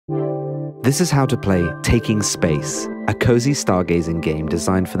This is how to play Taking Space, a cozy stargazing game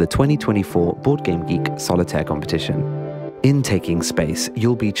designed for the 2024 BoardGameGeek Solitaire competition. In Taking Space,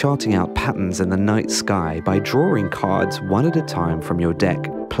 you'll be charting out patterns in the night sky by drawing cards one at a time from your deck,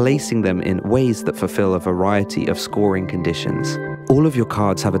 placing them in ways that fulfill a variety of scoring conditions. All of your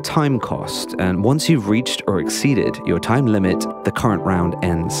cards have a time cost, and once you've reached or exceeded your time limit, the current round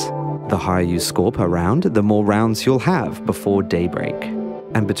ends. The higher you score per round, the more rounds you'll have before daybreak.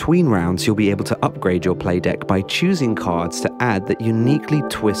 And between rounds, you'll be able to upgrade your play deck by choosing cards to add that uniquely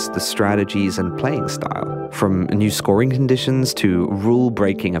twist the strategies and playing style, from new scoring conditions to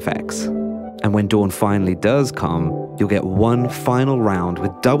rule-breaking effects. And when dawn finally does come, you'll get one final round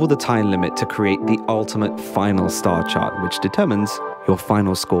with double the time limit to create the ultimate final star chart, which determines your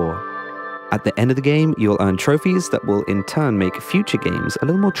final score. At the end of the game, you'll earn trophies that will in turn make future games a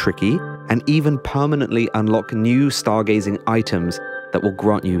little more tricky and even permanently unlock new stargazing items that will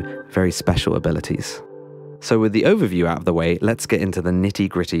grant you very special abilities. So with the overview out of the way, let's get into the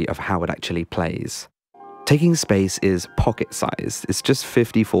nitty-gritty of how it actually plays. Taking Space is pocket-sized, it's just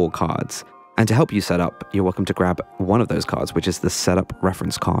 54 cards. And to help you set up, you're welcome to grab one of those cards, which is the setup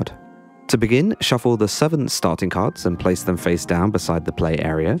reference card. To begin, shuffle the 7 starting cards and place them face down beside the play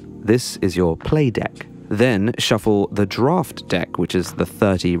area. This is your play deck. Then shuffle the draft deck, which is the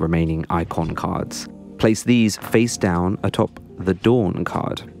 30 remaining icon cards. Place these face down atop the Dawn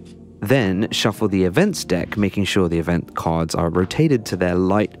card. Then shuffle the events deck, making sure the event cards are rotated to their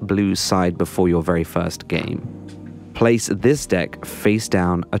light blue side before your very first game. Place this deck face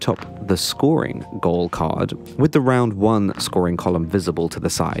down atop the scoring goal card, with the round 1 scoring column visible to the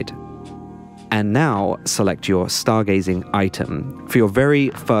side. And now select your stargazing item. For your very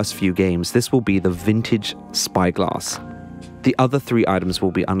first few games, this will be the vintage spyglass. The other 3 items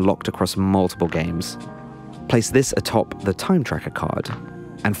will be unlocked across multiple games. Place this atop the time tracker card.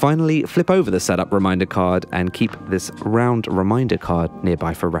 And finally, flip over the setup reminder card and keep this round reminder card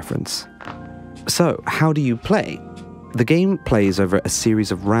nearby for reference. So, how do you play? The game plays over a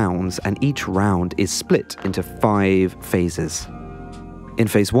series of rounds, and each round is split into 5 phases. In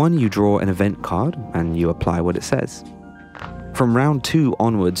phase 1, you draw an event card and you apply what it says. From round 2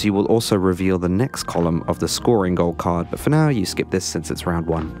 onwards, you will also reveal the next column of the scoring goal card, but for now you skip this since it's round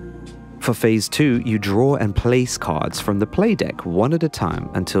 1. For phase 2, you draw and place cards from the play deck one at a time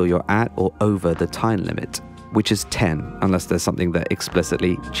until you're at or over the time limit, which is 10, unless there's something that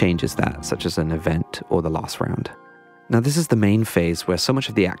explicitly changes that, such as an event or the last round. Now this is the main phase where so much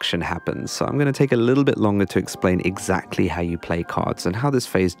of the action happens, so I'm going to take a little bit longer to explain exactly how you play cards and how this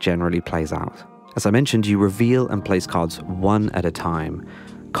phase generally plays out. As I mentioned, you reveal and place cards one at a time.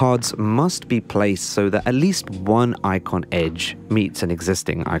 Cards must be placed so that at least one icon edge meets an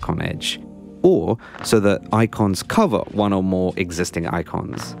existing icon edge, or so that icons cover one or more existing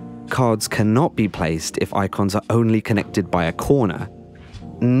icons. Cards cannot be placed if icons are only connected by a corner,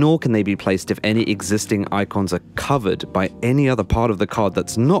 nor can they be placed if any existing icons are covered by any other part of the card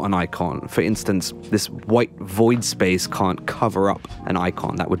that's not an icon. For instance, this white void space can't cover up an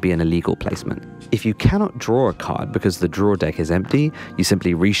icon. That would be an illegal placement. If you cannot draw a card because the draw deck is empty, you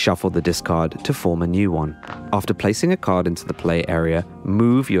simply reshuffle the discard to form a new one. After placing a card into the play area,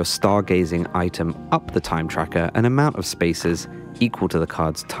 move your stargazing item up the time tracker an amount of spaces equal to the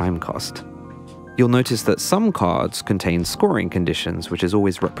card's time cost. You'll notice that some cards contain scoring conditions, which is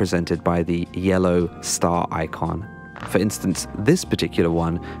always represented by the yellow star icon. For instance, this particular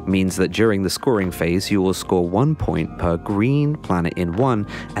one means that during the scoring phase, you will score 1 point per green planet in one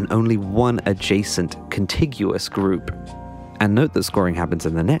and only one adjacent contiguous group. And note that scoring happens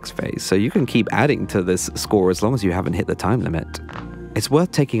in the next phase, so you can keep adding to this score as long as you haven't hit the time limit. It's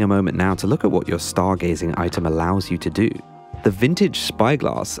worth taking a moment now to look at what your stargazing item allows you to do. The vintage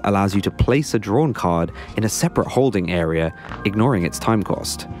spyglass allows you to place a drawn card in a separate holding area, ignoring its time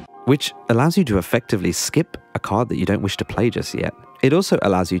cost, which allows you to effectively skip a card that you don't wish to play just yet. It also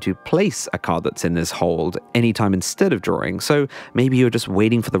allows you to place a card that's in this hold anytime instead of drawing, so maybe you're just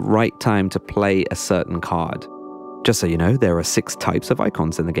waiting for the right time to play a certain card. Just so you know, there are 6 types of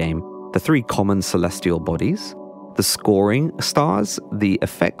icons in the game: the 3 common celestial bodies, the scoring stars, the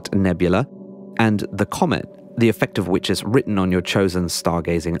effect nebula, and the comet, the effect of which is written on your chosen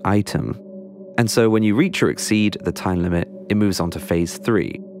stargazing item. And so when you reach or exceed the time limit, it moves on to phase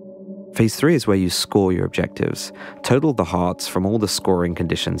 3. Phase 3 is where you score your objectives, total the hearts from all the scoring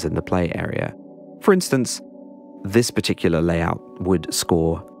conditions in the play area. For instance, this particular layout would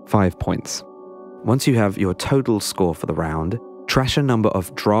score 5 points. Once you have your total score for the round, trash a number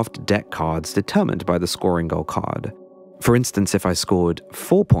of draft deck cards determined by the scoring goal card. For instance, if I scored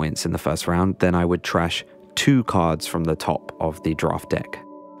 4 points in the first round, then I would trash 2 cards from the top of the draft deck.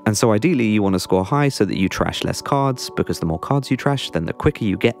 And so ideally you want to score high so that you trash less cards, because the more cards you trash, then the quicker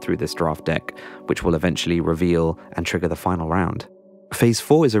you get through this draft deck, which will eventually reveal and trigger the final round. Phase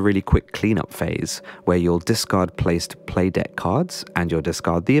 4 is a really quick cleanup phase, where you'll discard placed play deck cards, and you'll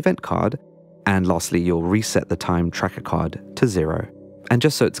discard the event card, and lastly you'll reset the time tracker card to 0. And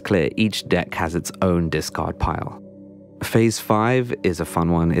just so it's clear, each deck has its own discard pile. Phase 5 is a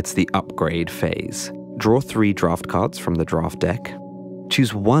fun one. It's the upgrade phase. Draw 3 draft cards from the draft deck.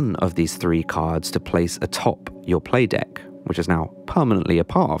 Choose one of these 3 cards to place atop your play deck, which is now permanently a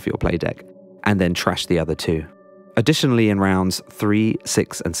part of your play deck, and then trash the other 2. Additionally, in rounds 3,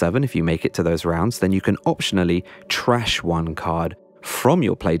 6, and 7, if you make it to those rounds, then you can optionally trash 1 card from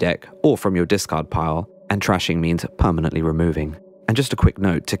your play deck or from your discard pile, and trashing means permanently removing. And just a quick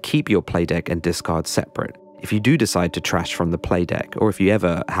note, to keep your play deck and discard separate, if you do decide to trash from the play deck, or if you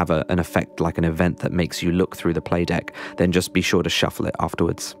ever have an effect like an event that makes you look through the play deck, then just be sure to shuffle it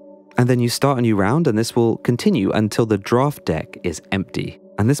afterwards. And then you start a new round, and this will continue until the draft deck is empty.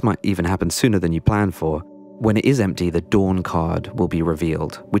 And this might even happen sooner than you plan for. When it is empty, the Dawn card will be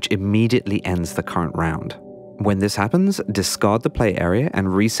revealed, which immediately ends the current round. When this happens, discard the play area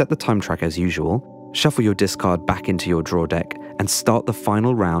and reset the time track as usual, shuffle your discard back into your draw deck, and start the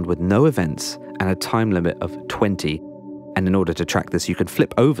final round with no events and a time limit of 20. And in order to track this, you can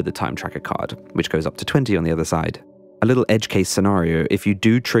flip over the time tracker card, which goes up to 20 on the other side. A little edge case scenario, if you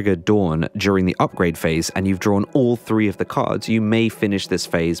do trigger Dawn during the upgrade phase and you've drawn all 3 of the cards, you may finish this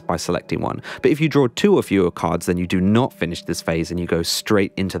phase by selecting one. But if you draw 2 or fewer cards, then you do not finish this phase and you go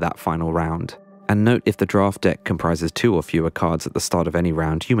straight into that final round. And note, if the draft deck comprises 2 or fewer cards at the start of any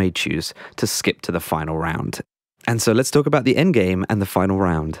round, you may choose to skip to the final round. And so let's talk about the endgame and the final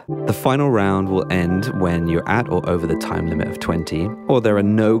round. The final round will end when you're at or over the time limit of 20, or there are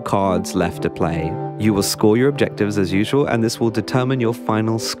no cards left to play. You will score your objectives as usual, and this will determine your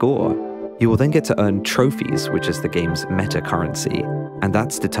final score. You will then get to earn trophies, which is the game's meta currency, and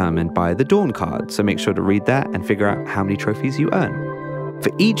that's determined by the Dawn card, so make sure to read that and figure out how many trophies you earn. For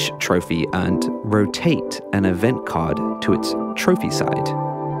each trophy earned, rotate an event card to its trophy side.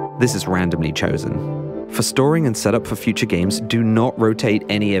 This is randomly chosen. For storing and setup for future games, do not rotate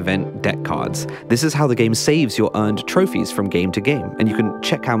any event deck cards. This is how the game saves your earned trophies from game to game, and you can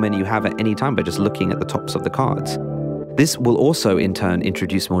check how many you have at any time by just looking at the tops of the cards. This will also in turn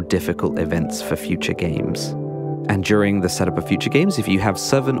introduce more difficult events for future games. And during the setup of future games, if you have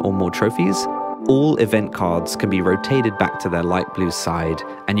 7 or more trophies, all event cards can be rotated back to their light blue side,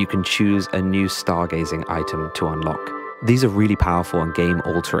 and you can choose a new stargazing item to unlock. These are really powerful and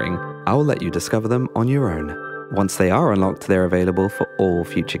game-altering. I will let you discover them on your own. Once they are unlocked, they're available for all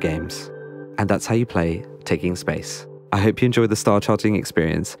future games. And that's how you play Taking Space. I hope you enjoyed the star charting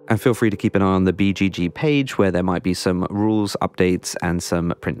experience, and feel free to keep an eye on the BGG page where there might be some rules updates and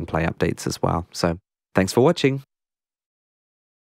some print and play updates as well. So thanks for watching.